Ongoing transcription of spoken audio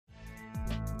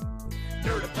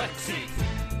Nerdoplexy.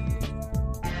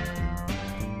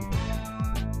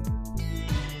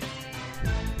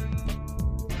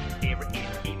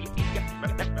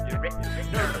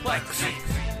 Nerdoplexy.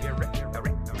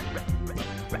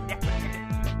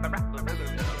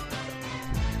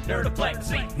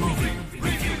 Nerdoplexy Movie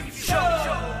Review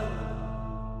Show.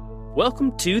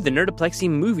 Welcome to the Nerdoplexy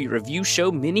Movie Review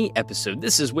Show mini episode.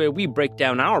 This is where we break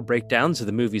down our breakdowns of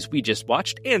the movies we just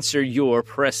watched, answer your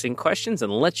pressing questions,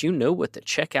 and let you know what to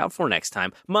check out for next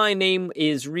time. My name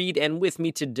is Reed, and with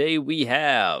me today we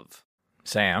have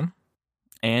Sam.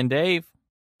 And Dave.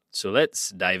 So let's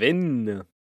dive in.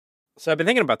 So I've been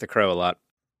thinking about The Crow a lot.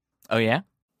 Oh, yeah?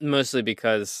 Mostly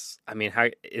because,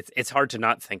 it's hard to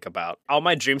not think about. All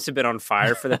my dreams have been on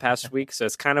fire for the past week, so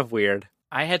it's kind of weird.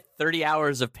 I had 30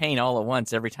 hours of pain all at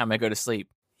once every time I go to sleep.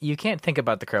 You can't think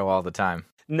about The Crow all the time.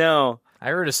 No.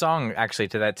 I wrote a song, actually,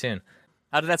 to that tune.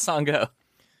 How did that song go?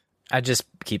 I just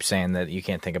keep saying that you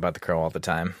can't think about The Crow all the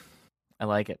time. I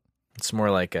like it. It's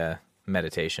more like a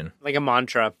meditation. Like a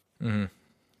mantra. Mm-hmm.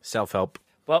 Self-help.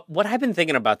 Well, what I've been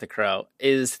thinking about The Crow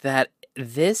is that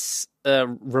this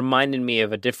reminded me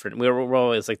of a different... We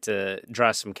always like to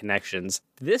draw some connections.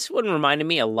 This one reminded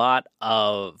me a lot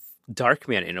of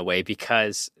Darkman in a way,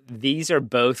 because these are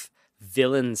both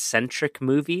villain-centric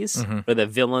movies, where the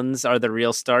villains are the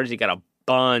real stars. You got a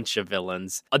bunch of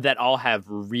villains that all have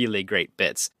really great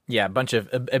bits. Yeah,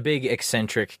 a big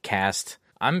eccentric cast.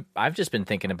 I've just been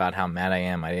thinking about how mad I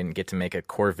am I didn't get to make a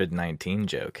COVID-19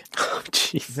 joke. Oh,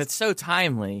 jeez. That's so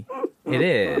timely. It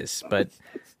is, but,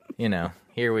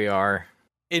 here we are.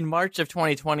 In March of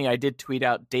 2020, I did tweet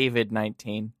out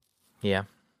David19. Yeah,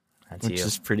 that's which you.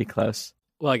 is pretty close.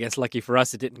 Well, I guess lucky for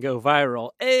us, it didn't go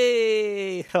viral.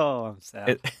 Hey! Oh, I'm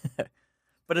sad.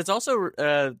 But it's also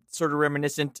sort of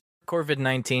reminiscent.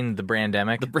 COVID-19, the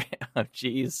brandemic. Oh,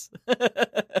 jeez.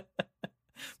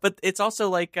 But it's also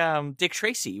like Dick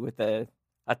Tracy with a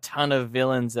ton of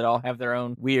villains that all have their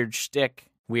own weird shtick.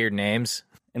 Weird names.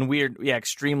 And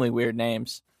extremely weird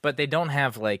names. But they don't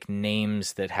have,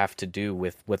 names that have to do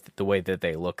with the way that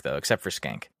they look, though, except for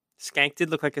Skank. Skank did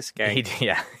look like a skank.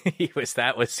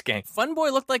 That was Skank. Fun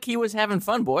Boy looked like he was having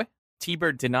fun, boy.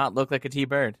 T-Bird did not look like a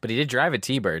T-Bird. But he did drive a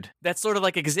T-Bird. That's sort of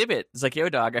like Exhibit. It's like, yo,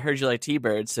 dog, I heard you like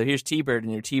T-Bird, so here's T-Bird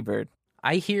and your T-Bird.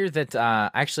 I hear that,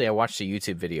 actually, I watched a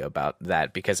YouTube video about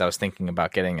that because I was thinking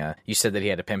about getting you said that he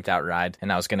had a pimped out ride,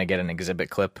 and I was going to get an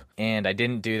Exhibit clip. And I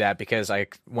didn't do that because I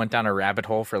went down a rabbit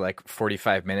hole for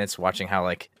 45 minutes watching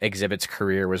how, Exhibit's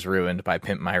career was ruined by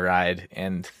Pimp My Ride.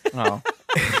 And,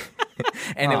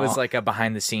 and it was like a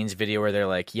behind the scenes video where they're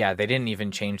like, yeah, they didn't even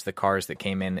change the cars that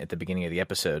came in at the beginning of the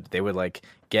episode. They would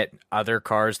get other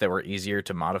cars that were easier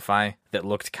to modify that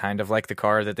looked kind of like the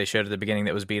car that they showed at the beginning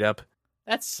that was beat up.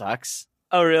 That sucks.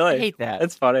 Oh, really? I hate that.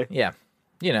 That's funny. Yeah.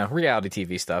 Reality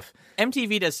TV stuff.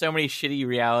 MTV does so many shitty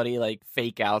reality,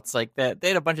 fake outs like that. They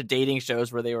had a bunch of dating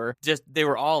shows where they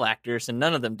were all actors and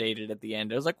none of them dated at the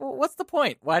end. I was like, well, what's the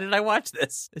point? Why did I watch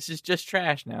this? This is just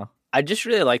trash now. I just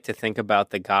really like to think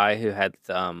about the guy who had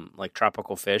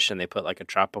tropical fish, and they put a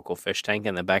tropical fish tank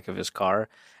in the back of his car,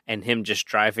 and him just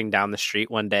driving down the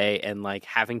street one day and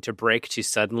having to brake too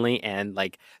suddenly, and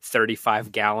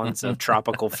 35 gallons of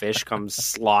tropical fish comes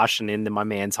sloshing into my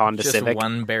man's Honda just Civic.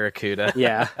 One Barracuda.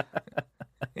 Yeah.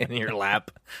 In your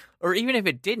lap. Or even if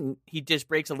it didn't, he just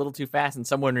brakes a little too fast and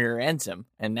someone rear ends him.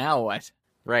 And now what?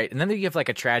 Right. And then you have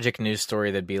a tragic news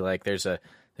story that'd be there's a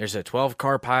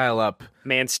 12-car pileup.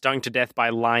 Man stung to death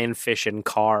by lionfish in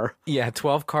car. Yeah,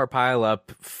 12-car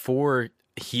pileup, 4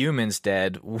 humans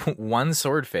dead, 1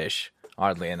 swordfish,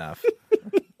 oddly enough.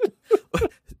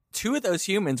 2 of those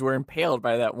humans were impaled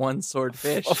by that one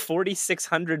swordfish. A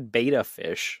 4,600 beta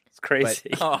fish. It's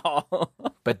crazy.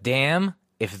 But damn,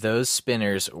 if those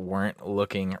spinners weren't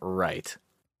looking right.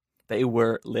 They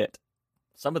were lit.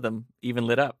 Some of them even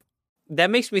lit up.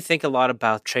 That makes me think a lot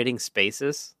about Trading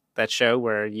Spaces. That show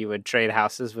where you would trade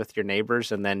houses with your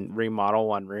neighbors and then remodel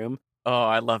one room. Oh,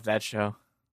 I love that show.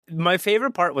 My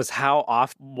favorite part was how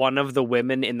often one of the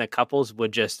women in the couples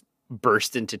would just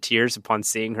burst into tears upon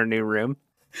seeing her new room.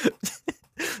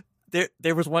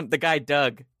 There was the guy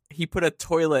Doug, he put a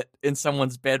toilet in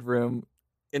someone's bedroom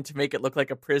and to make it look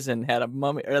like a prison, had a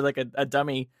mummy or a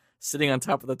dummy sitting on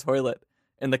top of the toilet.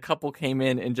 And the couple came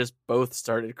in and just both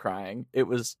started crying. It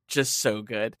was just so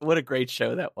good. What a great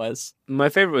show that was. My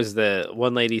favorite was the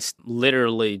one lady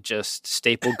literally just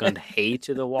staple gunned hay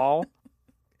to the wall.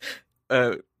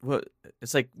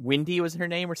 It's like Wendy was her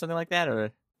name or something like that? Or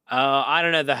Oh, I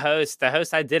don't know the host. The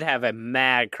host, I did have a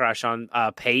mad crush on.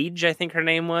 Paige, I think her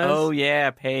name was. Oh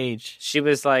yeah, Paige. She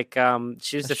was like,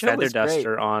 she was The the show feather was great.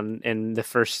 duster in the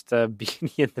first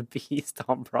Beauty and the Beast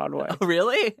on Broadway. Oh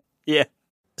really? Yeah.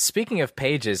 Speaking of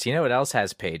pages, you know what else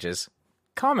has pages?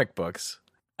 Comic books.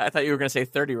 I thought you were gonna say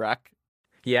 30 Rock.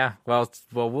 Yeah, well,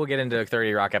 we'll get into a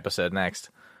 30 Rock episode next.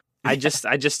 I just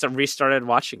restarted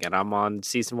watching it. I'm on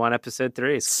season 1, episode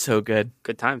 3. It's So good.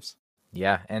 good times.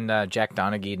 Yeah, and Jack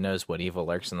Donaghy knows what evil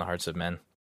lurks in the hearts of men.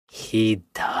 He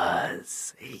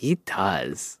does. He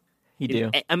does. You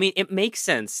do. I mean, it makes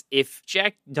sense if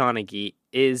Jack Donaghy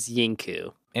is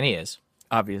Yinku. And he is.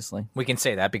 Obviously. We can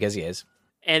say that because he is.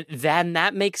 And then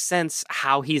that makes sense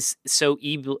how he's so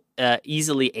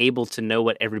easily able to know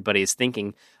what everybody is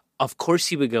thinking. Of course,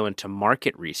 he would go into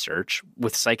market research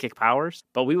with psychic powers,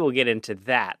 but we will get into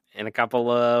that in a couple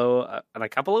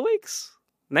of weeks.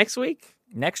 Next week,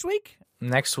 Next week?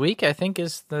 Next week, I think,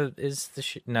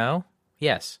 no?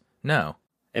 Yes. No.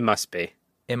 it must be.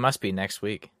 It must be next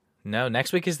week. No,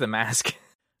 next week is The Mask.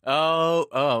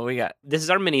 Oh, we got This is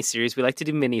our mini series. We like to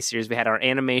do mini series. We had our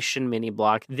animation mini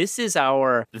block. This is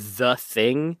our the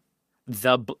thing,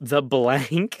 the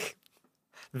blank,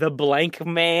 the blank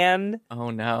man. Oh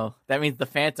no. That means the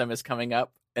Phantom is coming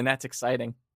up, and that's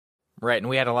exciting. Right, and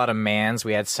we had a lot of mans.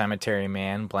 We had Cemetery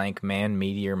Man, Blank Man,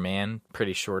 Meteor Man,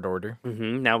 pretty short order.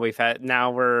 Now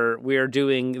we're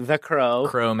doing the Crow,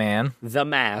 Crow Man, the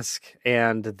Mask,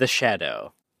 and the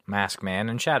Shadow. Mask Man,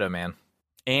 and Shadow Man.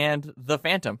 And the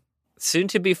Phantom. Soon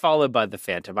to be followed by the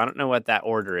Phantom. I don't know what that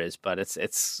order is, but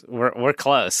we're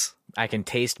close. I can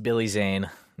taste Billy Zane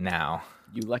now.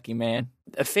 You lucky man.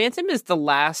 The Phantom is the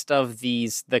last of the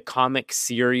comic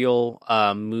serial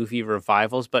movie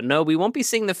revivals, but no, we won't be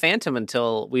seeing the Phantom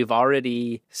until we've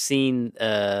already seen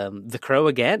the Crow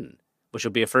again, which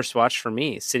will be a first watch for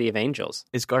me. City of Angels.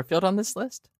 Is Garfield on this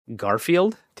list?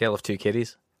 Garfield? Tale of Two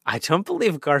Kitties. I don't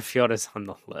believe Garfield is on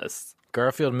the list.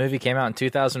 Garfield movie came out in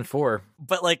 2004.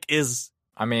 But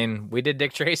I mean, we did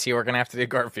Dick Tracy. We're going to have to do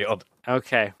Garfield.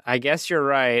 Okay, I guess you're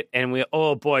right. And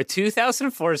oh boy,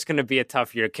 2004 is going to be a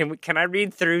tough year. Can I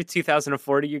read through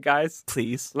 2004 to you guys?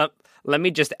 please. Let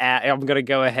me just add. I'm going to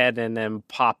go ahead and then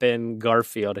pop in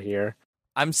Garfield here.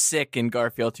 I'm sick in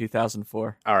Garfield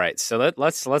 2004. All right, so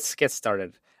let's get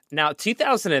started. Now,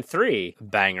 2003,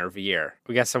 banger of a year.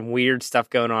 We got some weird stuff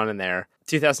going on in there.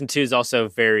 2002 is also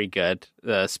very good.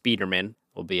 The Spider-Man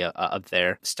will be up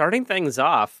there. Starting things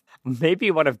off, maybe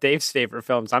one of Dave's favorite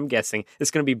films, I'm guessing,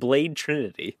 is going to be Blade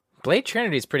Trinity. Blade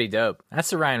Trinity is pretty dope. That's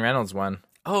the Ryan Reynolds one.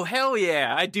 Oh, hell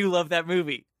yeah. I do love that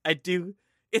movie. I do.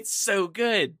 It's so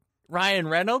good. Ryan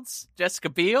Reynolds, Jessica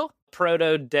Biel.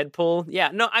 Proto Deadpool.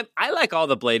 Yeah, no, I like all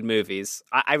the Blade movies.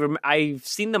 I've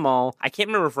seen them all. I can't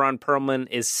remember if Ron Perlman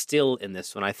is still in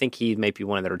this one. I think he may be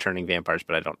one of the returning vampires,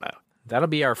 but I don't know. That'll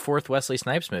be our fourth Wesley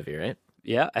Snipes movie, right?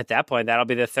 Yeah, at that point, that'll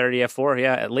be the 30th four.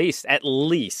 Yeah, at least.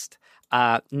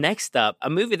 Next up, a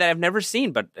movie that I've never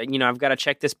seen, but I've got to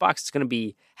check this box. It's going to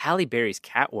be Halle Berry's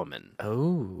Catwoman.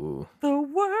 Oh. The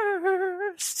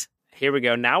worst. Here we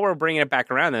go. Now we're bringing it back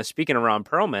around, though. Speaking of Ron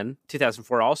Perlman,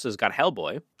 2004 also has got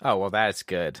Hellboy. Oh, well, that's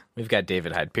good. We've got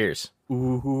David Hyde Pierce.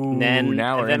 Ooh. Then in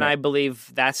I it. believe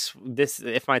that's this.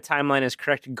 If my timeline is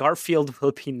correct, Garfield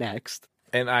will be next.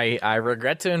 And I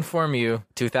regret to inform you,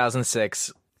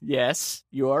 2006. Yes,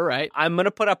 you are right. I'm going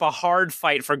to put up a hard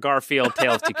fight for Garfield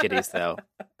Tale of Two Kitties, though.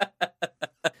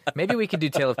 Maybe we could do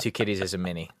Tale of Two Kitties as a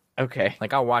mini. Okay.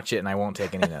 Like, I'll watch it and I won't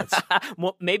take any notes.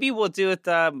 Well, maybe we'll do it.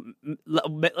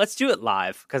 Let's do it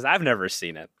live because I've never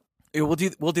seen it. We'll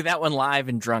do that one live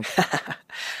and drunk. We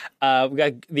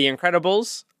got The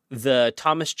Incredibles, the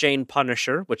Thomas Jane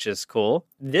Punisher, which is cool.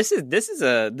 This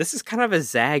is kind of a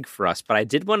zag for us, but I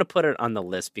did want to put it on the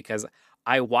list because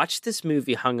I watched this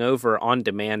movie hungover on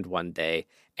demand one day,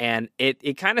 and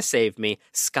it kind of saved me.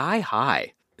 Sky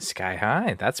High. Sky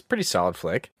High. That's a pretty solid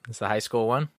flick. It's the high school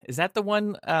one. Is that the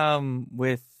one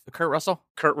with Kurt Russell?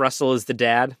 Kurt Russell is the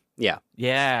dad. Yeah.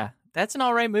 Yeah. That's an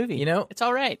all right movie. You know, it's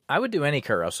all right. I would do any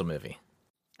Kurt Russell movie.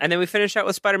 And then we finish out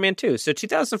with Spider-Man 2. So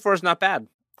 2004 is not bad.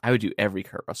 I would do every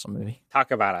Kurt Russell movie.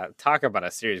 Talk about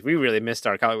a series. We really missed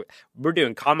we're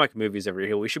doing comic movies over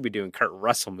here. We should be doing Kurt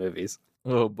Russell movies.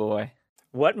 Oh boy.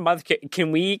 What month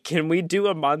can we do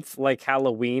a month like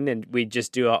Halloween and we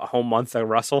just do a whole month of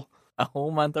Russell? A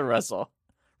whole month of Russell.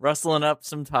 Rustling up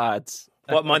some Todds.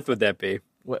 What month would that be?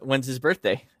 When's his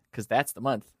birthday? Because that's the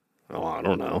month. Oh, I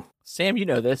don't know. Sam, you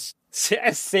know this.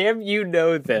 Sam, you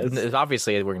know this.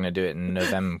 Obviously, we're going to do it in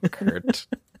November, Kurt.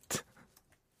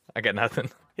 I got nothing.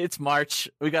 It's March.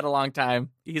 We got a long time.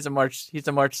 He's a March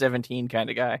 17 kind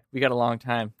of guy. We got a long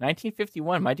time.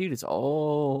 1951. My dude is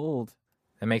old.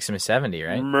 That makes him a 70,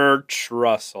 right? Mert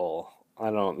Russell. I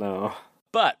don't know.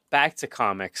 But back to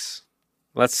comics.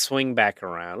 Let's swing back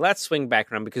around.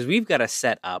 Because we've got to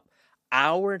set up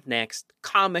our next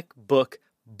comic book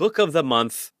of the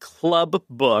month club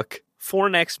book for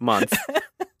next month.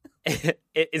 It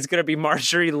is going to be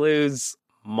Marjorie Liu's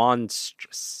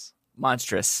Monstrous.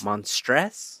 Monstrous.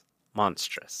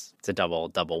 It's a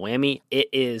double whammy. It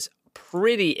is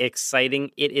pretty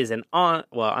exciting. It is I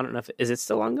don't know if is it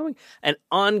still ongoing? An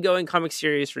ongoing comic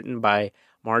series written by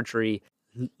Marjorie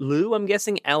Liu, I'm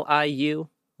guessing Liu.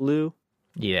 Liu.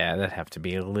 Yeah, that'd have to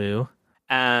be Lou.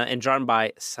 And drawn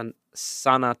by Sana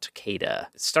Takeda.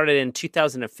 It started in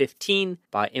 2015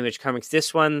 by Image Comics.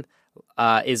 This one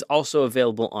is also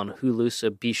available on Hulu, so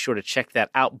be sure to check that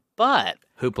out. But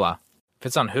Hoopla. If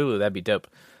it's on Hulu, that'd be dope.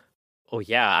 oh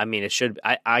yeah, I mean it should.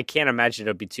 I can't imagine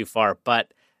it'll be too far.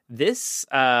 But this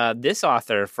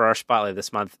author for our spotlight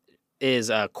this month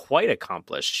is quite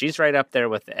accomplished. She's right up there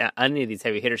with any of these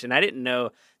heavy hitters, and I didn't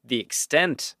know the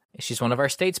extent. She's one of our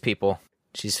state's people.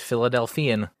 She's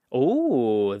Philadelphian.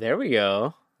 Oh, there we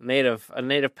go. A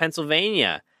native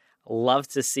Pennsylvania. Love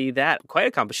to see that. Quite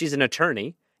accomplished. She's an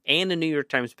attorney and a New York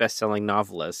Times bestselling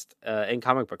novelist and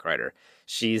comic book writer.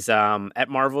 She's at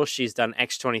Marvel. She's done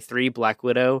X-23, Black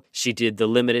Widow. She did the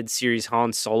limited series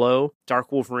Han Solo,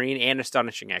 Dark Wolverine, and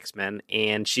Astonishing X-Men.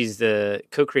 And she's the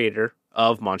co-creator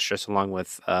of Monstrous along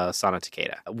with Sana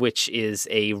Takeda, which is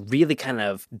a really kind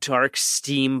of dark,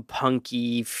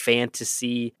 steampunky,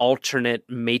 fantasy, alternate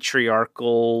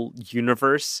matriarchal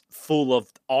universe full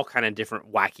of all kind of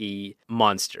different wacky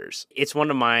monsters. It's one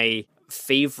of my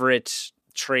favorite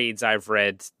trades I've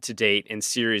read to date and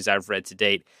series I've read to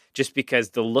date, just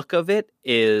because the look of it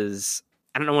is,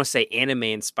 I don't want to say anime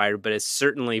inspired, but it's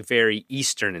certainly very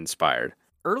Eastern inspired.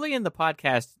 Early in the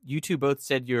podcast, you two both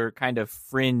said you're kind of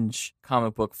fringe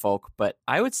comic book folk, but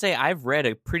I would say I've read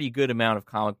a pretty good amount of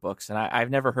comic books, and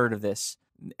I've never heard of this.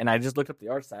 And I just looked up the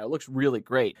art style. It looks really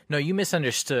great. No, you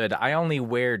misunderstood. I only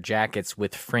wear jackets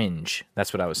with fringe.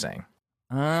 That's what I was saying.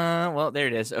 Well, there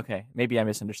it is. Okay, maybe I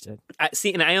misunderstood.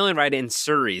 See, and I only write in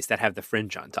Surreys that have the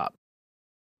fringe on top.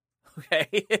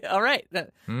 Okay, all right.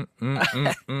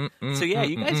 So yeah,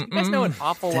 you guys know an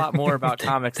awful lot more about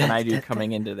comics than I do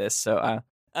coming into this. So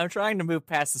I'm trying to move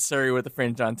past the Surrey with the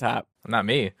fringe on top. Not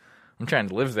me. I'm trying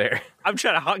to live there. I'm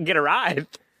trying to get a ride.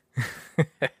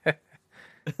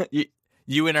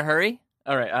 You in a hurry?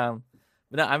 All right.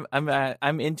 But no,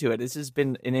 I'm into it. This has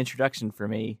been an introduction for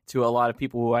me to a lot of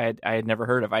people who I had never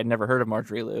heard of. I had never heard of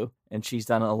Marjorie Liu, and she's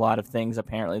done a lot of things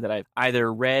apparently that I've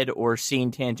either read or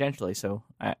seen tangentially. So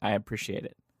I appreciate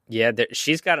it. Yeah,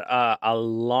 she's got a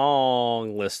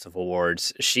long list of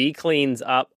awards. She cleans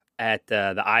up at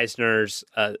the Eisners.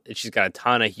 She's got a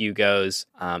ton of Hugos,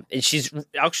 and she's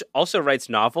also writes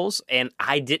novels. And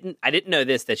I didn't know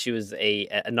this, that she was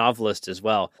a novelist as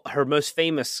well. Her most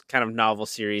famous kind of novel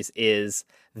series is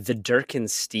the Durkin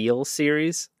Steel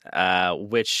series,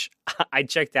 which I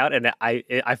checked out and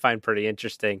I find pretty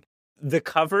interesting. The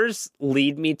covers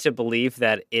lead me to believe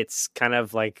that it's kind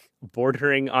of like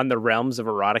bordering on the realms of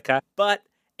erotica, but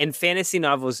in fantasy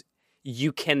novels,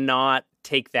 you cannot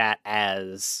take that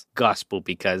as gospel,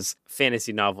 because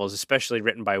fantasy novels, especially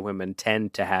written by women,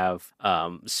 tend to have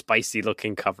spicy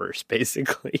looking covers,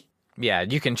 basically. Yeah,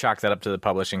 you can chalk that up to the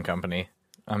publishing company,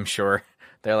 I'm sure.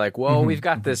 They're like, whoa, we've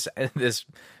got this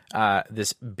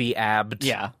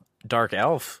be-abbed dark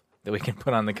elf that we can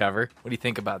put on the cover. What do you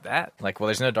think about that? Like, well,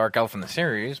 there's no dark elf in the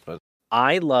series, but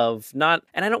I love and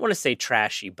I don't want to say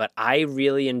trashy, but I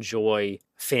really enjoy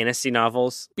fantasy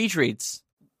novels. Beach reads.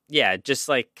 Yeah, just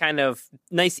like kind of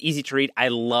nice, easy to read. I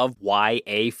love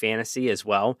YA fantasy as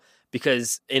well,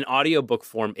 because in audiobook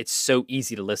form, it's so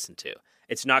easy to listen to.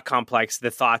 It's not complex.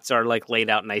 The thoughts are like laid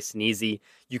out nice and easy.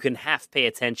 You can half pay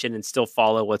attention and still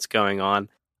follow what's going on.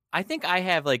 I think I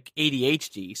have like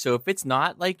ADHD, so if it's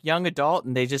not like young adult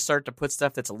and they just start to put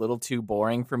stuff that's a little too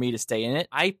boring for me to stay in it,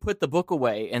 I put the book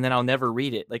away and then I'll never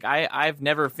read it. Like I've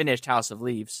never finished House of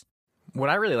Leaves. What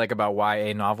I really like about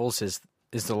YA novels is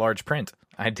the large print.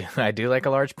 I do like a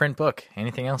large print book.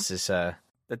 Anything else is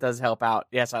that does help out.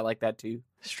 Yes, I like that too.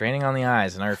 Straining on the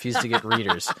eyes, and I refuse to get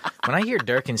readers. When I hear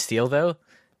Durkin Steel, though,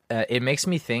 it makes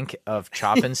me think of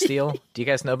Chop and Steel. Do you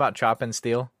guys know about Chop and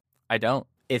Steel? I don't.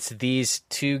 It's these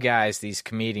two guys, these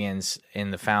comedians in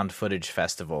the Found Footage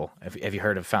Festival. Have you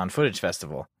heard of Found Footage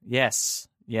Festival? Yes.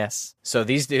 So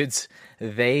these dudes,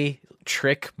 they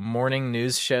trick morning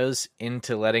news shows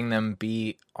into letting them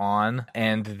be on,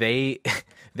 and they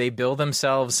bill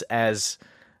themselves as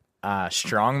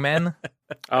strongmen.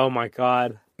 Oh my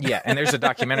God. Yeah, and there's a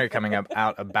documentary coming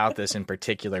out about this in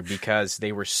particular because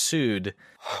they were sued.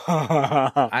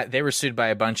 They were sued by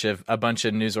a bunch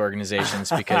of news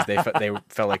organizations because they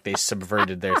felt like they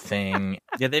subverted their thing.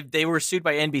 Yeah, they were sued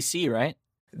by NBC, right?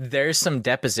 There's some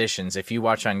depositions. If you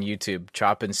watch on YouTube,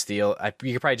 Chop and Steele,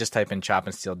 you could probably just type in Chop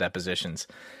and Steele depositions.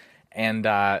 And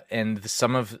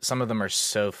some of them are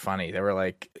so funny. They were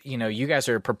like, you guys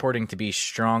are purporting to be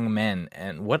strong men,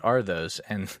 and what are those?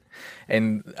 And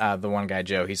the one guy,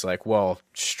 Joe, he's like, well,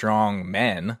 strong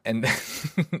men, and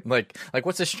like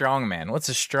what's a strong man? What's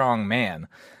a strong man?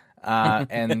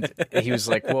 And he was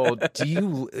like, well, do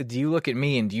you look at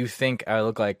me and do you think I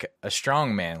look like a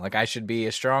strong man? Like I should be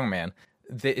a strong man?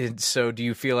 So do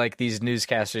you feel like these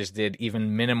newscasters did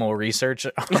even minimal research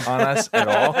on us at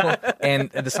all?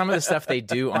 And some of the stuff they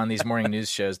do on these morning news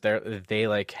shows, they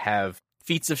like have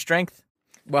Feats of strength.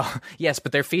 Well, yes,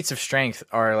 but their feats of strength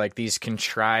are like these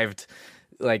contrived,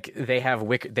 like they have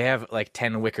like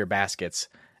 10 wicker baskets.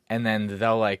 And then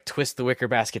they'll like twist the wicker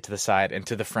basket to the side and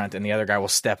to the front, and the other guy will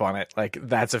step on it. Like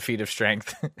that's a feat of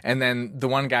strength. And then the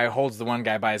one guy holds the one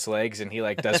guy by his legs, and he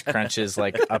like does crunches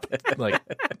like up. Like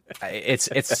it's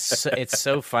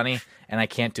so funny, and I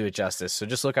can't do it justice. So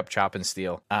just look up Chop and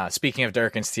Steele. Speaking of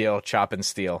Dirk and Steele, Chop and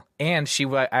Steele, and she's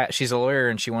a lawyer,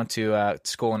 and she went to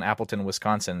school in Appleton,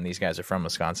 Wisconsin. These guys are from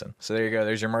Wisconsin. So there you go.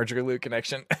 There's your Marjorie Liu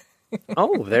connection.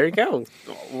 Oh, there you go.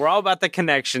 We're all about the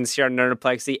connections here on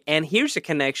Nerdoplexy. And here's a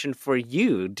connection for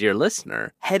you, dear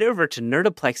listener. Head over to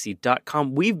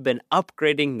nerdoplexy.com. We've been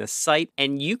upgrading the site,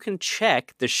 and you can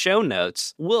check the show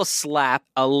notes. We'll slap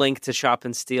a link to Chop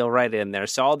and Steele right in there.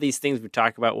 So all these things we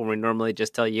talk about when we normally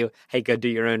just tell you, hey, go do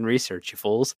your own research, you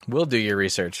fools. We'll do your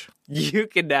research. You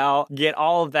can now get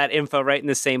all of that info right in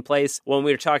the same place. When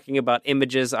we were talking about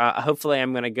images, hopefully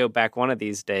I'm going to go back one of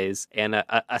these days and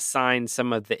assign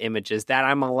some of the images that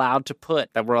I'm allowed to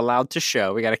put, that we're allowed to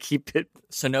show. We got to keep it.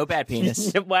 So no bad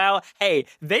penis. Well, hey,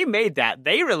 they made that.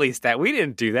 They released that. We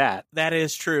didn't do that. That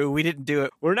is true. We didn't do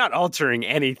it. We're not altering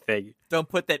anything. Don't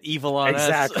put that evil on us.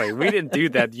 Exactly. We didn't do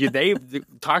that. They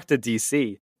talked to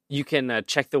DC. You can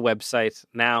check the website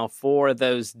now for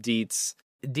those deets.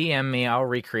 DM me. I'll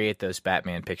recreate those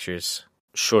Batman pictures.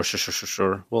 Sure.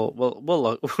 We'll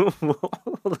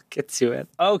look into it.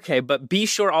 Okay, but be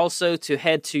sure also to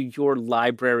head to your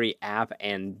library app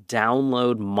and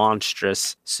download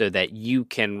Monstrous so that you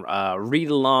can read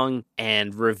along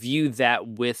and review that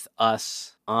with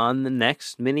us on the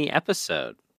next mini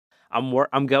episode.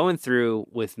 I'm going through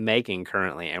with Megan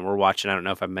currently, and we're watching. I don't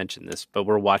know if I mentioned this, but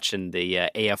we're watching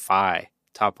the AFI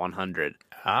Top 100.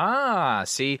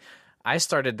 See. I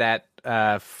started that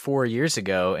 4 years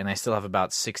ago, and I still have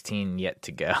about 16 yet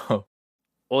to go.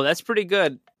 Well, that's pretty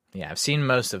good. Yeah, I've seen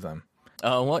most of them.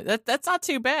 Oh, well, that's not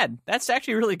too bad. That's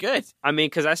actually really good. I mean,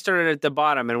 because I started at the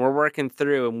bottom, and we're working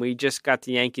through, and we just got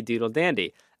the Yankee Doodle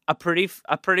Dandy. A pretty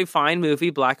fine movie,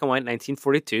 black and white,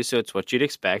 1942, so it's what you'd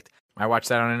expect. I watched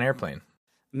that on an airplane.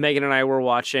 Megan and I were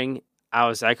watching. I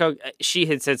was like, oh, she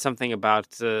had said something about,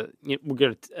 we're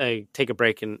going to take a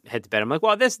break and head to bed. I'm like,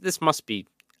 well, this must be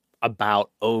about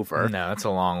over. No, that's a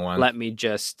long one. Let me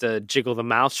just jiggle the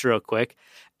mouse real quick.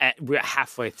 We're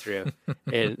halfway through.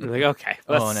 And I'm like, okay,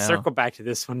 let's circle back to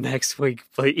this one next week,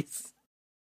 please.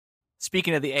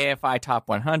 Speaking of the AFI Top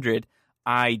 100,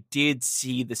 I did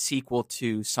see the sequel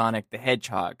to Sonic the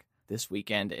Hedgehog this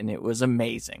weekend, and it was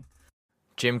amazing.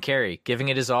 Jim Carrey giving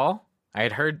it his all. I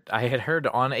had heard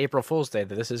on April Fool's Day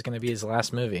that this is going to be his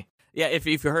last movie. Yeah, if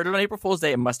you heard it on April Fool's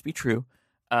Day, it must be true.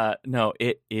 No,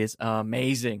 it is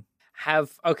amazing.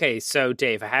 So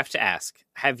Dave, I have to ask: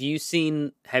 Have you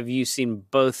seen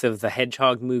both of the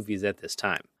Hedgehog movies at this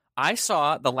time?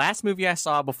 The last movie I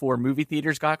saw before movie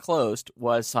theaters got closed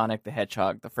was Sonic the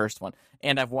Hedgehog, the first one,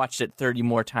 and I've watched it 30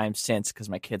 more times since because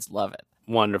my kids love it.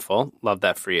 Wonderful, love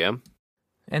that for you.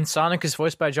 And Sonic is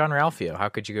voiced by John Ralphio. How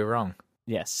could you go wrong?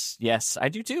 Yes, I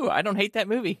do too. I don't hate that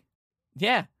movie.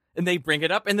 Yeah. And they bring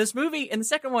it up in this movie, in the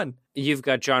second one. You've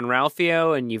got John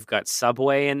Ralphio, and you've got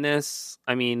Subway in this.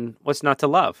 I mean, what's not to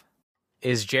love?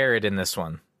 Is Jared in this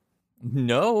one?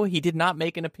 No, he did not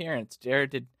make an appearance.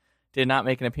 Jared did not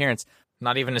make an appearance.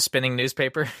 Not even a spinning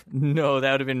newspaper? No,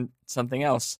 that would have been something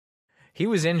else. He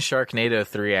was in Sharknado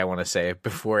 3, I want to say,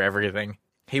 before everything.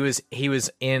 He was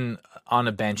on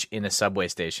a bench in a subway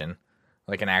station,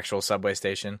 like an actual subway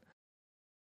station.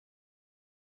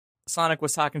 Sonic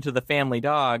was talking to the family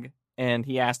dog, and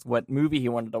he asked what movie he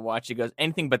wanted to watch. He goes,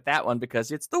 anything but that one,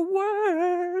 because it's the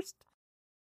worst.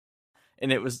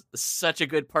 And it was such a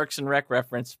good Parks and Rec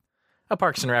reference. A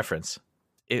Parks and reference.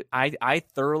 I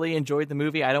thoroughly enjoyed the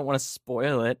movie. I don't want to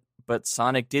spoil it, but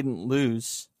Sonic didn't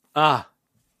lose. Ah,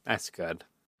 that's good.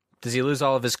 Does he lose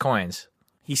all of his coins?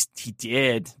 He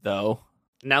did, though.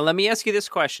 Now let me ask you this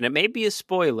question. It may be a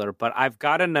spoiler, but I've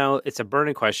got to know. It's a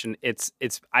burning question. It's.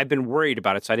 I've been worried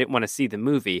about it, so I didn't want to see the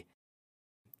movie.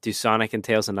 Do Sonic and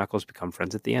Tails and Knuckles become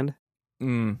friends at the end?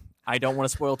 I don't want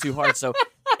to spoil too hard, so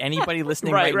anybody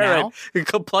listening right now,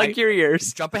 plug your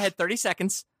ears. Jump ahead 30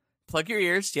 seconds. Plug your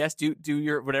ears. Yes, do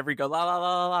your whatever you go, la, la,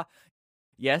 la, la, la.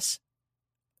 Yes,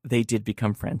 they did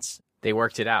become friends. They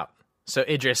worked it out. So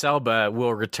Idris Elba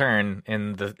will return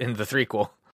in the threequel.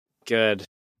 Good.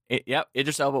 Yep,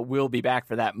 Idris Elba will be back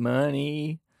for that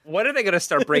money. When are they going to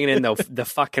start bringing in the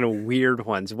fucking weird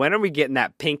ones? When are we getting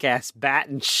that pink ass bat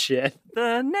and shit?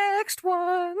 The next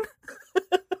one.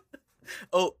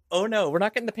 Oh no, we're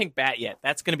not getting the pink bat yet.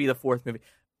 That's going to be the fourth movie.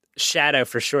 Shadow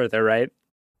for sure, though, right?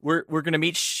 We're going to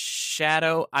meet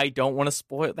Shadow. I don't want to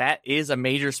spoil. That is a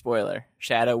major spoiler.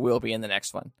 Shadow will be in the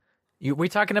next one. We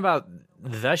talking about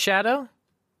the Shadow?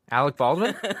 Alec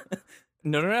Baldwin?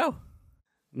 No.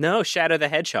 No, Shadow the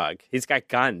Hedgehog. He's got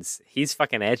guns. He's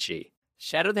fucking edgy.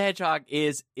 Shadow the Hedgehog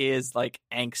is like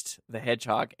Angst the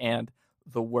Hedgehog and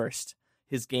the worst.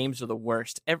 His games are the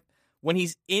worst. When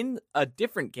he's in a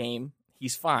different game,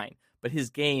 he's fine. But his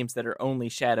games that are only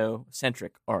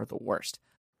Shadow-centric are the worst.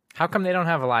 How come they don't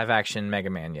have a live-action Mega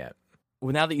Man yet?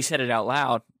 Well, now that you said it out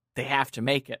loud, they have to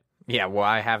make it. Yeah, well,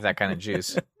 I have that kind of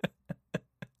juice.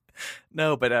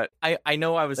 No, but I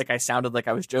know I sounded like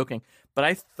I was joking, but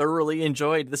I thoroughly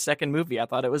enjoyed the second movie. I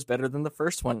thought it was better than the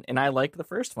first one, and I liked the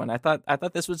first one. I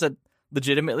thought this was a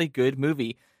legitimately good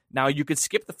movie. Now, you could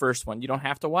skip the first one. You don't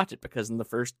have to watch it, because in the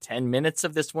first 10 minutes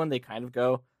of this one, they kind of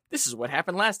go, this is what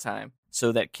happened last time,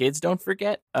 so that kids don't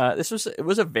forget. It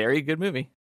was a very good movie.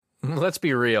 Let's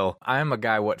be real. I'm a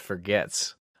guy what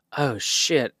forgets. Oh,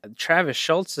 shit. Travis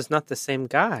Schultz is not the same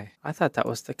guy. I thought that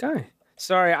was the guy.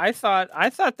 Sorry, I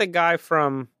thought the guy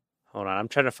from... Hold on, I'm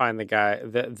trying to find the guy,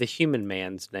 the human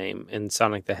man's name in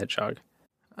Sonic the Hedgehog.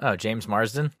 Oh, James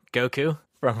Marsden? Goku?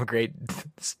 From a great...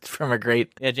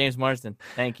 Yeah, James Marsden.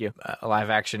 Thank you.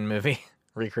 Live-action movie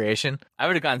recreation. I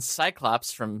would have gone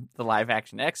Cyclops from the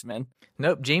live-action X-Men.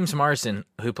 Nope, James Marsden,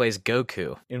 who plays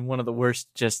Goku. In one of the worst,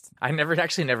 I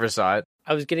never saw it.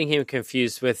 I was getting him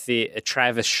confused with the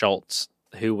Travis Schultz,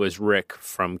 who was Rick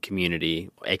from Community,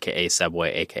 a.k.a.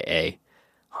 Subway, a.k.a.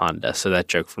 Honda. So that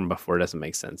joke from before doesn't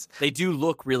make sense. They do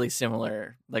look really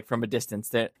similar, like from a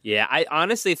distance. Yeah, I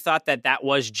honestly thought that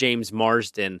was James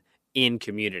Marsden in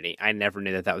Community. I never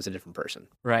knew that was a different person.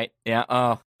 Right, yeah.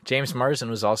 Oh, James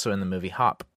Marsden was also in the movie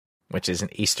Hop, which is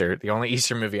the only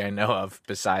Easter movie I know of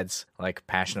besides, like,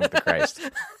 Passion of the Christ.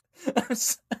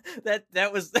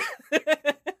 that was...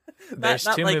 There's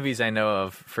two movies I know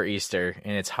of for Easter,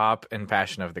 and it's Hop and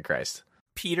Passion of the Christ.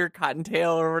 Peter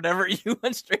Cottontail or whatever, you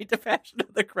went straight to Passion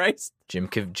of the Christ. Jim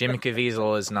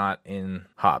Caviezel is not in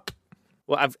Hop.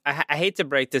 Well, I hate to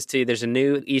break this to you. There's a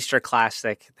new Easter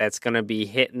classic that's going to be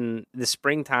hitting the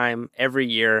springtime every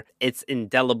year. It's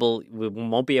indelible. We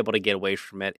won't be able to get away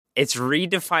from it. It's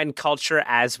redefined culture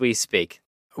as we speak.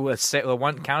 Let's say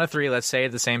count of three. Let's say it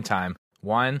at the same time.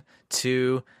 1,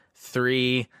 2,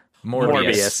 3.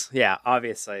 Morbius. Yeah,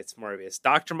 obviously it's Morbius.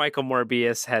 Dr. Michael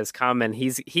Morbius has come, and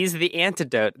he's the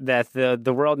antidote that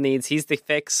the world needs. He's the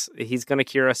fix. He's going to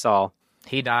cure us all.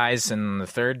 He dies, and the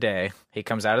third day, he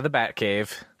comes out of the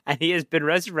Batcave. And he has been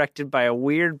resurrected by a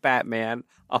weird Batman,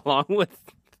 along with...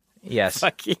 Yes,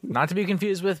 not to be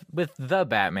confused with the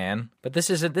Batman, but this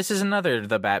is another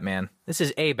the Batman. This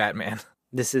is a Batman.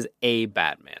 This is a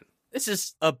Batman. This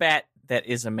is a bat that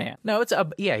is a man. No,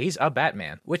 he's a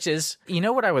Batman, which is, you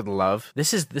know what I would love?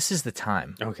 This is the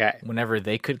time. Okay. Whenever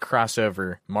they could cross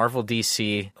over, Marvel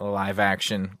DC live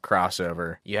action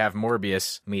crossover. You have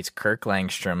Morbius meets Kirk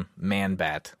Langstrom,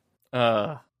 Man-Bat.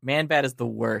 Man-Bat is the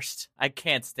worst. I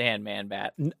can't stand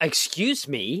Man-Bat. Excuse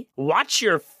me? Watch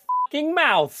your fucking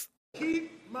mouth.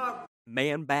 Keep my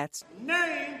Man-Bat's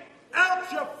name out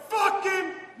your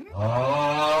fucking...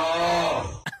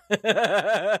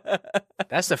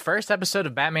 That's the first episode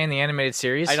of Batman the Animated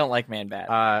Series. I don't like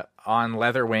Man-Bat. On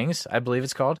Leather Wings, I believe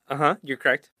it's called. You're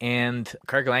correct. And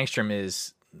Kirk Langstrom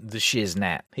is the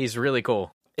shiznat. He's really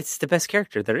cool. It's the best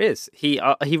character there is. He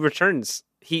returns.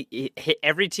 He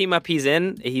every team up he's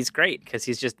in, he's great because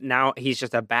he's just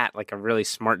a bat, like a really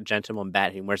smart gentleman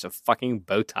bat who wears a fucking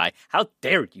bow tie. How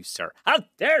dare you, sir? How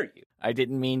dare you? I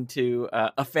didn't mean to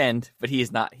offend, but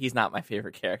he's not my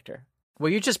favorite character.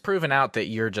 Well, you've just proven out that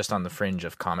you're just on the fringe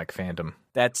of comic fandom.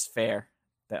 That's fair.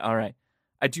 All right.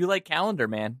 I do like Calendar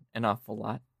Man an awful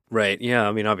lot. Right. Yeah.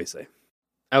 I mean, obviously.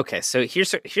 Okay. So here's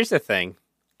the thing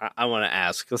I want to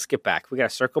ask. Let's get back. We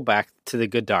got to circle back to the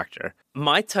Good Doctor.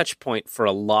 My touch point for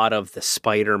a lot of the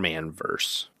Spider-Man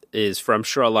verse is for I'm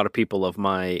sure a lot of people of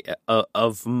my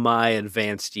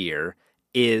advanced year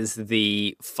is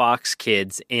the Fox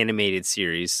Kids animated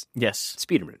series Yes.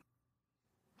 Spider-Man.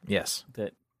 Yes.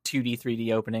 The 2D,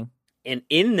 3D opening. And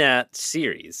in that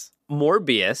series,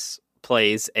 Morbius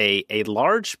plays a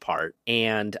large part.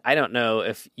 And I don't know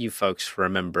if you folks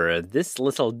remember this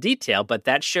little detail, but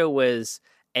that show was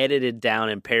edited down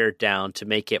and pared down to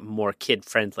make it more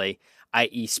kid-friendly,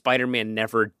 i.e. Spider-Man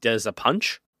never does a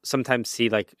punch. Sometimes he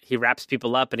wraps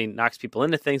people up and he knocks people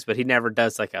into things, but he never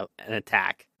does like an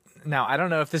attack. Now, I don't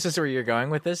know if this is where you're going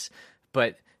with this,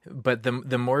 but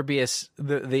the Morbius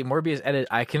the Morbius edit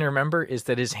I can remember is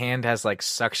that his hand has like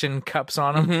suction cups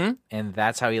on him, and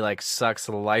that's how he like sucks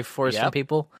the life force from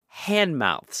people. Hand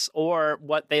mouths, or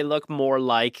what they look more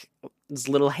like is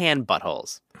little hand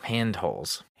buttholes. Hand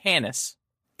holes. Hannes.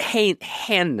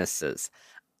 Handnesses.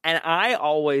 And I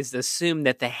always assumed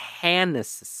that the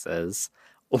handnesses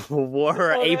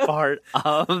were a part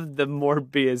of the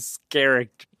Morbius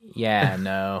character. Yeah,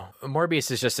 no. Morbius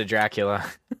is just a Dracula.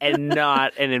 And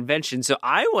not an invention. So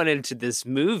I went into this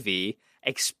movie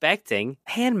expecting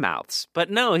hand mouths.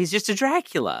 But no, he's just a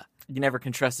Dracula. You never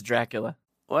can trust a Dracula.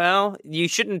 Well, you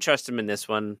shouldn't trust him in this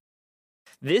one.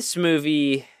 This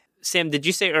movie... Sam, did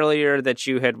you say earlier that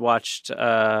you had watched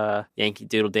Yankee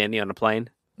Doodle Dandy on a plane?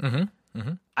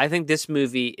 Mm-hmm. I think this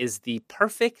movie is the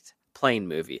perfect plane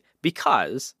movie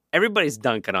because everybody's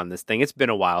dunking on this thing. It's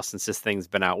been a while since this thing's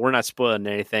been out. We're not spoiling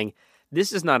anything.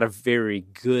 This is not a very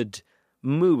good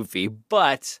movie,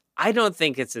 but I don't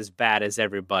think it's as bad as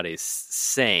everybody's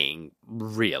saying,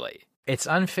 really. It's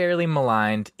unfairly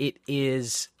maligned. It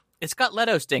is... It's got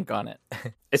Leto stink on it.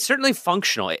 It's certainly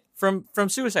functional. From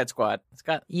Suicide Squad. It's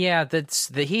got... Yeah,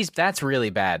 that's really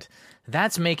bad.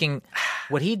 That's making...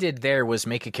 What he did there was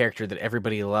make a character that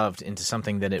everybody loved into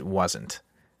something that it wasn't.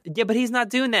 Yeah, but he's not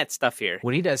doing that stuff here.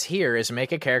 What he does here is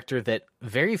make a character that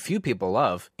very few people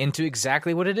love into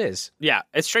exactly what it is. Yeah,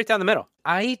 it's straight down the middle.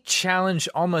 I challenge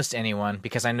almost anyone,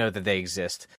 because I know that they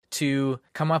exist, to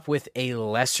come up with a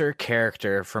lesser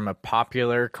character from a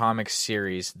popular comic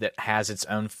series that has its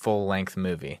own full-length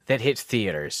movie that hit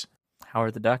theaters.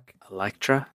 Howard the Duck.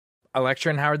 Elektra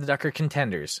and Howard the Duck are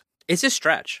contenders. It's a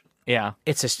stretch. Yeah.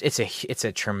 It's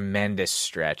a tremendous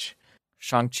stretch.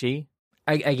 Shang-Chi.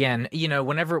 Again, you know,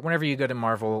 whenever you go to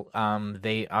Marvel,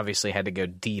 they obviously had to go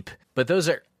deep, but those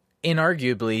are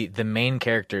inarguably the main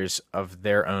characters of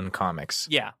their own comics.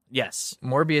 Yeah. Yes.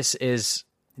 Morbius is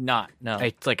not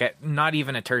not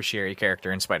even a tertiary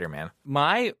character in Spider-Man.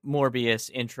 My Morbius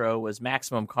intro was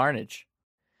Maximum Carnage,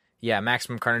 Yeah,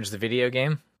 Maximum Carnage, the video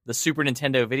game. the Super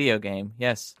Nintendo video game.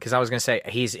 Yes. Because I was gonna say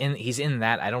he's in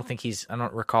that. I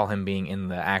don't recall him being in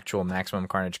the actual Maximum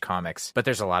Carnage comics. But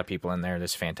there's a lot of people in there.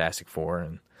 There's Fantastic Four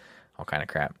and all kind of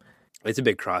crap. It's a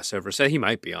big crossover, so he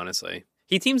might be, honestly.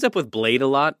 He teams up with Blade a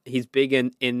lot. He's big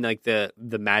in like the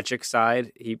magic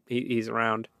side. He's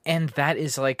around. And that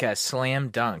is like a slam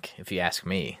dunk, if you ask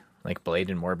me. Like Blade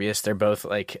and Morbius, they're both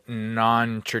like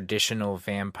non-traditional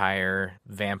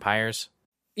vampires.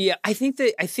 Yeah, I think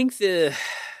the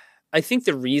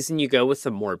reason you go with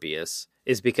the Morbius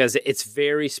is because it's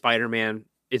very Spider-Man.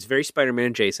 It's very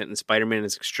Spider-Man adjacent, and Spider-Man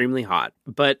is extremely hot.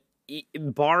 But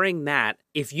barring that,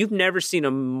 if you've never seen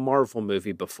a Marvel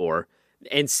movie before,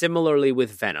 and similarly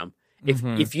with Venom,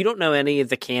 if you don't know any of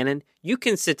the canon, you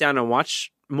can sit down and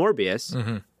watch Morbius,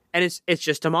 and it's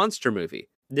just a monster movie.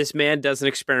 This man does an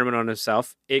experiment on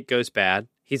himself. It goes bad.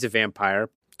 He's a vampire.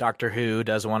 Doctor Who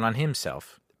does one on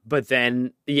himself. But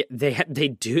then they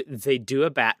do a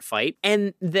bat fight,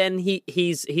 and then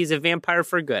he's a vampire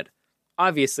for good.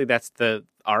 Obviously, that's the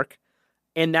arc,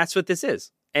 and that's what this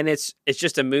is. And it's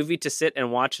just a movie to sit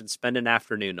and watch and spend an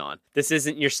afternoon on. This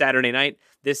isn't your Saturday night.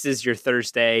 This is your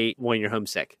Thursday when you're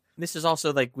homesick. This is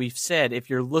also, like we've said, if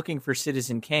you're looking for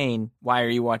Citizen Kane, why are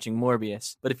you watching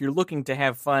Morbius? But if you're looking to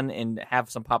have fun and have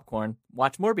some popcorn,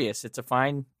 watch Morbius. It's a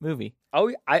fine movie.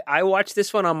 Oh, I watched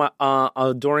this one on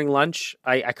my during lunch.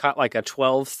 I caught like a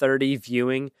 12:30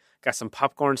 viewing. Got some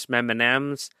popcorn, some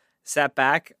M&Ms. Sat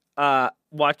back,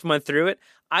 went through it.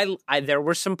 There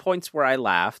were some points where I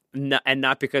laughed, and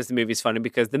not because the movie's funny,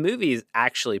 because the movie is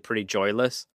actually pretty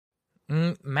joyless.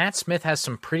 Matt Smith has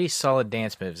some pretty solid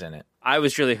dance moves in it. I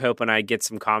was really hoping I'd get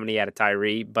some comedy out of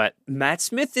Tyree, but Matt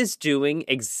Smith is doing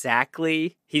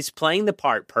he's playing the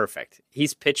part perfect.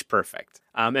 He's pitch perfect.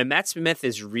 And Matt Smith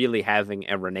is really having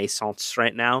a renaissance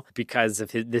right now because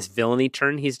of this villainy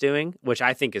turn he's doing, which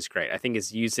I think is great. I think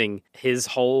is using his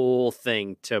whole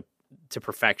thing to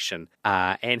perfection.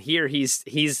 And here he's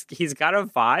got a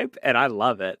vibe, and I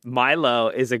love it. Milo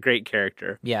is a great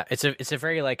character. Yeah, it's a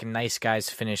very like nice guys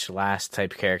finish last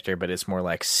type character, but it's more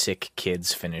like sick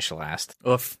kids finish last.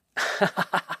 Oof.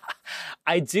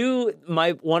 I do.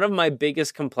 One of my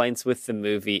biggest complaints with the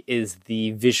movie is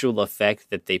the visual effect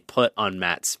that they put on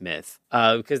Matt Smith,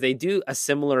 because they do a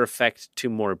similar effect to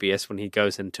Morbius when he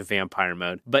goes into vampire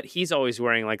mode, but he's always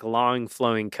wearing like long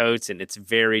flowing coats and it's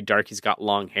very dark. He's got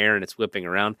long hair and it's whipping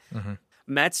around. Mm-hmm.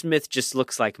 Matt Smith just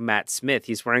looks like Matt Smith.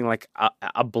 He's wearing like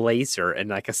a blazer and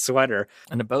like a sweater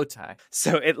and a bow tie,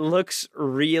 so it looks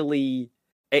really.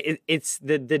 It's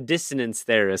the dissonance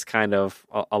there is kind of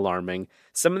alarming.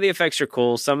 Some of the effects are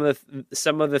cool. Some of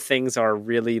the things are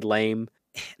really lame.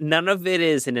 None of it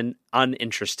is in an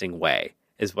uninteresting way,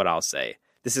 is what I'll say.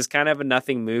 This is kind of a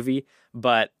nothing movie,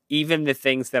 but even the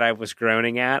things that I was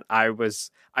groaning at, I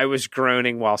was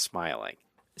groaning while smiling.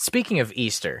 Speaking of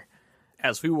Easter,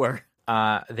 as we were,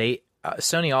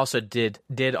 Sony also did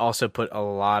also put a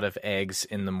lot of eggs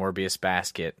in the Morbius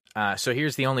basket. So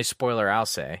here's the only spoiler I'll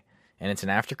say. And it's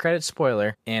an after-credit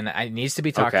spoiler, and it needs to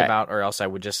be talked about, or else I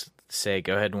would just say,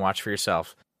 go ahead and watch for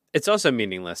yourself. It's also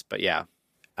meaningless, but yeah.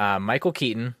 Michael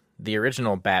Keaton, the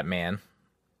original Batman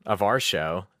of our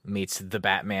show, meets the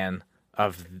Batman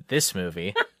of this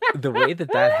movie. The way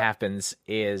that happens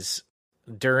is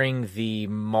during the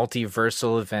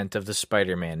multiversal event of the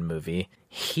Spider-Man movie,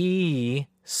 he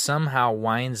somehow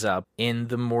winds up in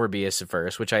the Morbius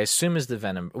verse, which I assume is the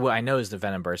Venom. Well, I know is the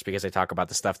Venomverse because they talk about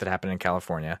the stuff that happened in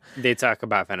California. They talk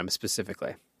about Venom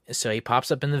specifically. So he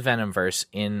pops up in the Venomverse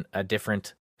in a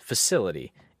different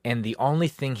facility. And the only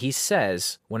thing he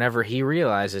says whenever he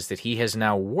realizes that he has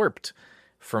now warped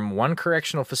from one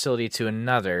correctional facility to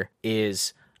another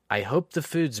is, I hope the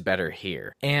food's better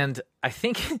here. And I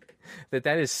think that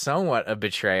is somewhat a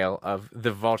betrayal of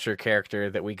the Vulture character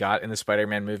that we got in the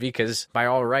Spider-Man movie, because by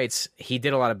all rights, he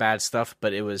did a lot of bad stuff,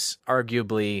 but it was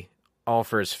arguably all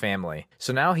for his family.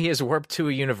 So now he has warped to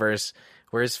a universe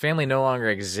where his family no longer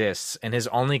exists, and his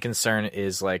only concern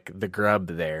is like the grub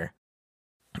there.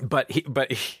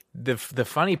 The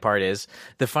funnier part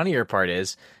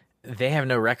is they have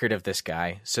no record of this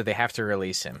guy, so they have to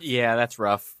release him. Yeah, that's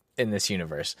rough. In this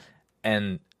universe.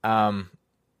 And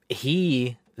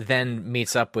he then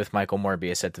meets up with Michael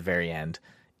Morbius at the very end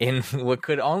in what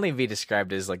could only be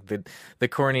described as like the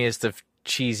corniest of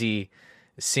cheesy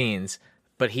scenes,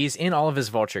 but he's in all of his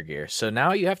Vulture gear. So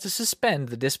now you have to suspend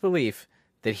the disbelief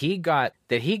that he got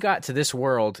to this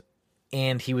world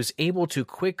and he was able to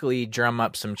quickly drum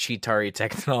up some Chitauri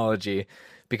technology,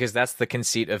 because that's the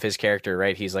conceit of his character,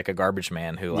 right? He's like a garbage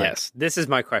man who Yes, this is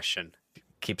my question.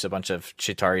 Keeps a bunch of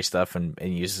Chitauri stuff and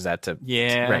uses that to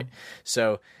right.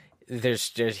 So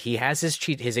he has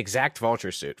his exact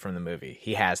Vulture suit from the movie.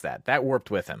 He has that warped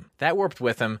with him.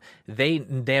 They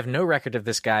have no record of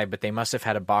this guy, but they must have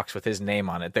had a box with his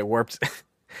name on it that warped.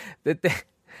 that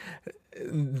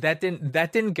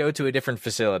didn't go to a different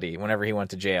facility whenever he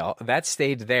went to jail. That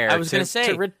stayed there. I was going to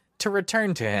say. To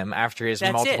return to him after his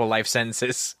multiple life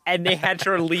sentences. And they had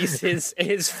to release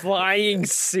his flying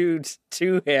suit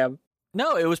to him.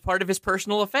 No, it was part of his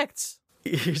personal effects.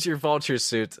 Here's your Vulture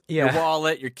suit. Yeah. Your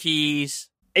wallet, your keys.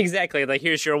 Exactly. Like,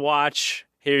 here's your watch.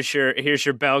 Here's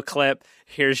your belt clip.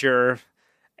 Here's your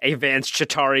advanced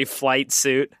Chitauri flight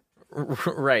suit.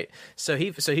 Right. So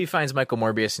he finds Michael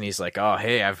Morbius and he's like, "Oh,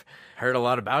 hey, I've heard a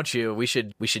lot about you. We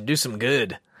should do some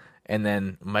good." And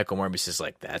then Michael Morbius is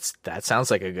like, that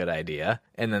sounds like a good idea.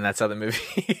 And then that's how the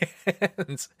movie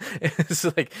ends. It's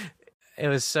like, it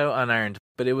was so unearned,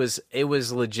 but it was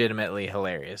legitimately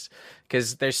hilarious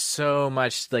because there's so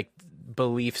much like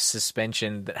belief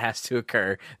suspension that has to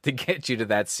occur to get you to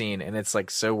that scene, and it's like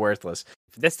so worthless.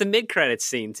 That's the mid-credits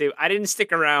scene too. I didn't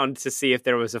stick around to see if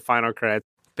there was a final credit.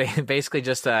 Basically,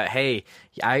 just hey,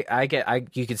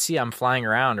 you can see I'm flying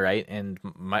around, right? And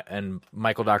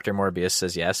Michael Dr. Morbius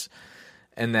says yes,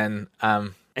 and then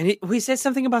and he said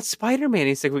something about Spider-Man.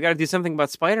 He's like, we got to do something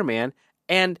about Spider-Man,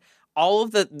 and all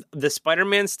of the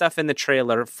Spider-Man stuff in the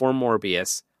trailer for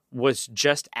Morbius was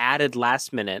just added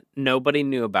last minute. Nobody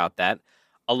knew about that.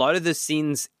 A lot of the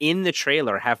scenes in the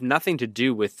trailer have nothing to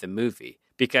do with the movie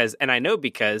because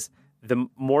the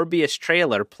Morbius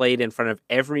trailer played in front of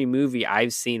every movie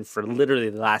I've seen for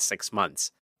literally the last 6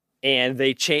 months. And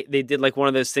they did like one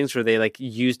of those things where they like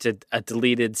used a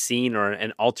deleted scene or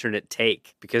an alternate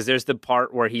take, because there's the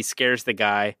part where he scares the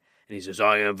guy and he says,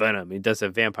 "I am Venom." He does a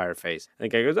vampire face. And the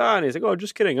guy goes, "Oh," and he's like, "Oh,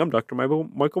 just kidding. I'm Dr. Michael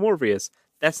Morbius."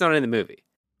 That's not in the movie.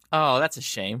 Oh, that's a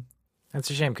shame. That's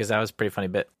a shame because that was a pretty funny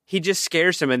bit. He just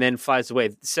scares him and then flies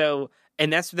away. So,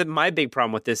 and that's my big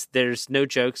problem with this. There's no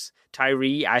jokes.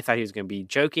 Tyree, I thought he was going to be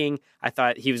joking. I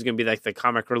thought he was going to be like the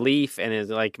comic relief and is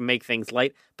like make things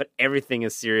light, but everything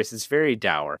is serious. It's very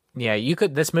dour. Yeah,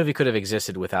 this movie could have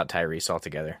existed without Tyrese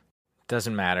altogether.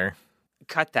 Doesn't matter.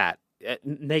 Cut that.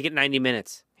 Make it 90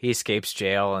 minutes. He escapes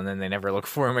jail, and then they never look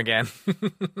for him again.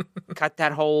 Cut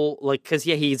that whole, like, because,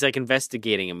 yeah, he's, like,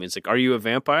 investigating him. He's like, are you a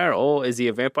vampire? Oh, is he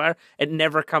a vampire? It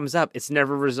never comes up. It's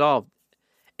never resolved.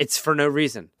 It's for no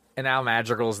reason. And Al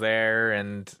Madrigal's there,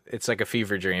 and it's like a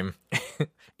fever dream.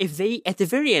 If they, at the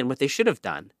very end, what they should have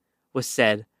done was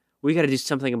said, we got to do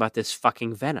something about this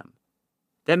fucking Venom.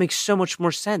 That makes so much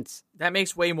more sense. That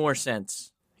makes way more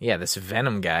sense. Yeah, this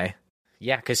Venom guy.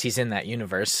 Yeah, because he's in that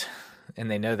universe, and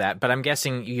they know that. But I'm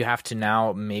guessing you have to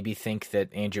now maybe think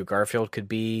that Andrew Garfield could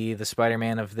be the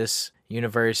Spider-Man of this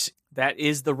universe. That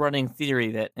is the running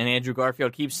theory and Andrew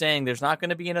Garfield keeps saying there's not going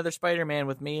to be another Spider-Man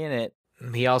with me in it.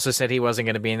 He also said he wasn't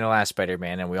going to be in the last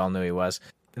Spider-Man, and we all knew he was.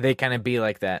 They kind of be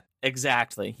like that.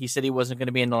 Exactly. He said he wasn't going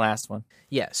to be in the last one.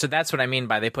 Yeah, so that's what I mean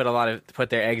by they put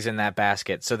their eggs in that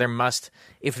basket. So there must,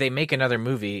 if they make another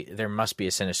movie, there must be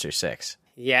a Sinister Six.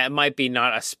 Yeah, it might be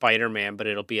not a Spider-Man, but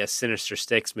it'll be a Sinister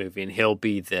Six movie, and he'll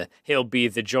be the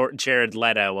Jared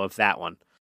Leto of that one.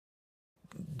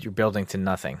 You're building to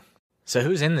nothing. So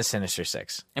who's in the Sinister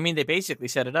Six? I mean, they basically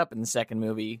set it up in the second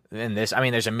movie. In this, I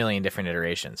mean, there's a million different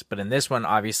iterations, but in this one,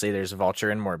 obviously, there's Vulture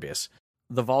and Morbius.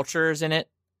 The Vulture's in it,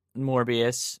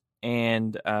 Morbius,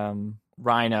 and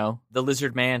Rhino, the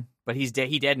Lizard Man, but he's dead.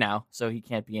 He dead now, so he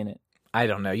can't be in it. I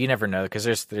don't know. You never know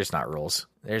because there's not rules.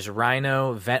 There's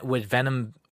Rhino with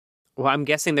Venom. Well, I'm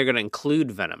guessing they're going to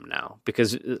include Venom now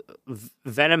because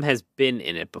Venom has been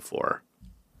in it before.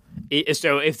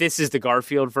 So if this is the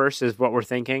Garfield verse, is what we're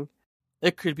thinking.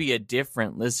 It could be a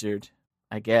different lizard,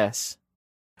 I guess.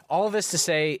 All of this to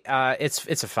say,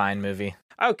 it's a fine movie.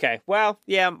 Okay, well,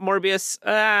 yeah, Morbius.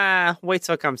 Wait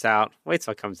till it comes out.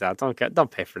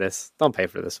 Don't pay for this. Don't pay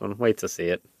for this one. Wait to see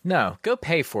it. No, go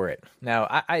pay for it. No,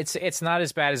 it's not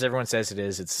as bad as everyone says it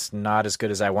is. It's not as good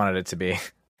as I wanted it to be.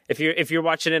 If you're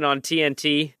watching it on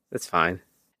TNT, that's fine.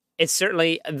 It's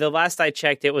certainly, the last I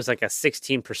checked, it was like a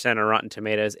 16% on Rotten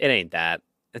Tomatoes. It ain't that.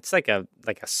 It's like a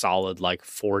solid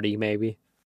 40 maybe.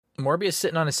 Morbius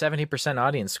sitting on a 70%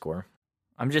 audience score.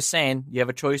 I'm just saying, you have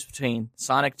a choice between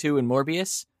Sonic 2 and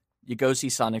Morbius. You go see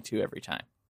Sonic 2 every time.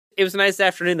 It was a nice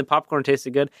afternoon. The popcorn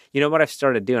tasted good. You know what I've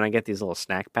started doing? I get these little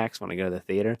snack packs when I go to the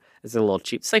theater. It's a little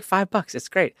cheap. It's like $5. It's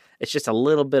great. It's just a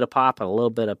little bit of pop and a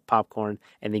little bit of popcorn,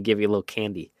 and they give you a little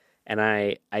candy. And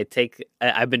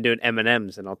I've been doing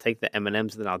M&Ms, and I'll take the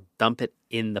M&Ms and then I'll dump it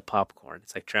in the popcorn.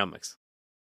 It's like trail mix.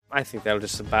 I think that'll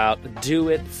just about do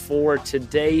it for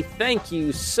today. Thank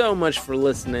you so much for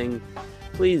listening.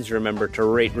 Please remember to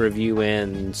rate, review,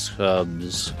 and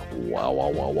subscribe.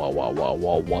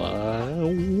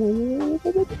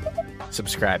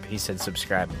 Subscribe. He said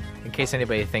subscribe. In case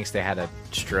anybody thinks they had a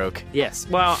stroke. Yes.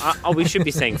 Well, we should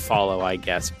be saying follow, I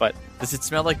guess. But does it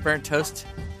smell like burnt toast?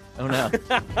 Oh, no.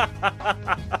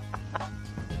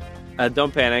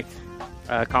 Don't panic.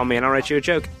 Call me and I'll write you a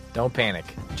joke. Don't panic.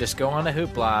 Just go on to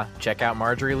Hoopla, check out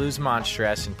Marjorie Lou's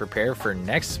Monstress, and prepare for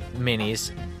next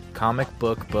mini's Comic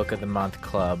Book Book of the Month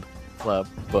Club book.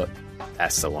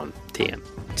 That's the one.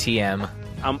 TM.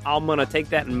 I'm gonna take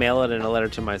that and mail it in a letter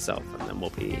to myself, and then we'll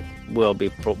be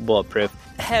bulletproof.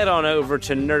 Head on over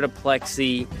to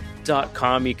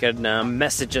nerdoplexy.com. You can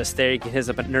message us there. You can hit us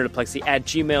up at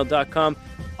nerdoplexy@gmail.com.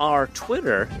 Our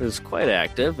Twitter is quite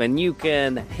active, and you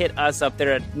can hit us up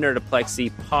there at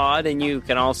NerdoplexyPod, and you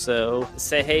can also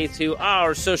say hey to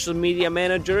our social media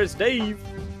manager. It's Dave.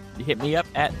 You hit me up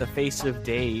at The Face of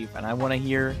Dave, and I want to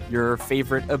hear your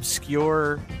favorite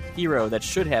obscure hero that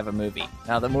should have a movie.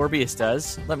 Now that Morbius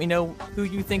does, let me know who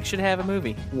you think should have a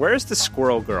movie. Where's the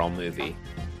Squirrel Girl movie?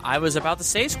 I was about to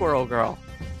say Squirrel Girl.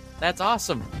 That's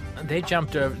awesome. They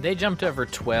jumped over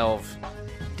 12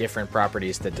 different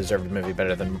properties that deserved a movie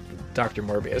better than Dr.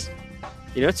 Morbius.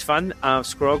 You know what's fun?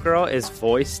 Squirrel Girl is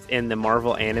voiced in the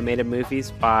Marvel animated movies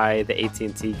by the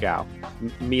AT&T gal.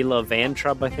 Mila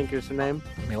Vantrub, I think is her name.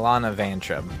 Milana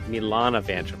Vantrub.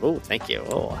 Oh, thank you.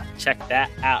 Oh, check that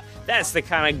out. That's the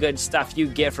kind of good stuff you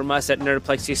get from us at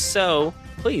Nerdoplexy. So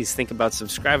please think about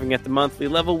subscribing at the monthly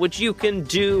level, which you can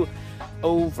do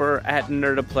over at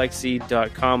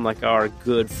nerdoplexy.com like our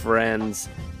good friends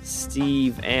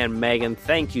Steve and Megan.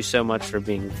 Thank you so much for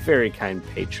being very kind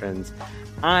patrons.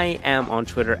 I am on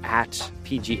Twitter at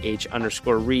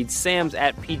PGH_Reed. Sam's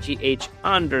at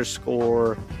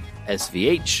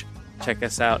PGH_SVH. Check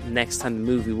us out. Next time the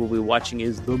movie we'll be watching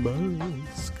is The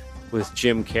Mask with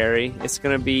Jim Carrey. It's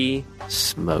going to be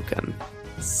smoking.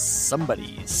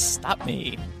 Somebody stop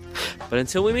me. But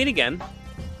until we meet again,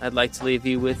 I'd like to leave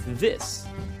you with this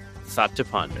thought to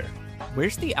ponder.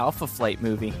 Where's the Alpha Flight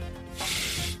movie?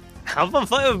 Alpha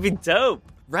Flight would be dope.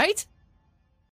 Right?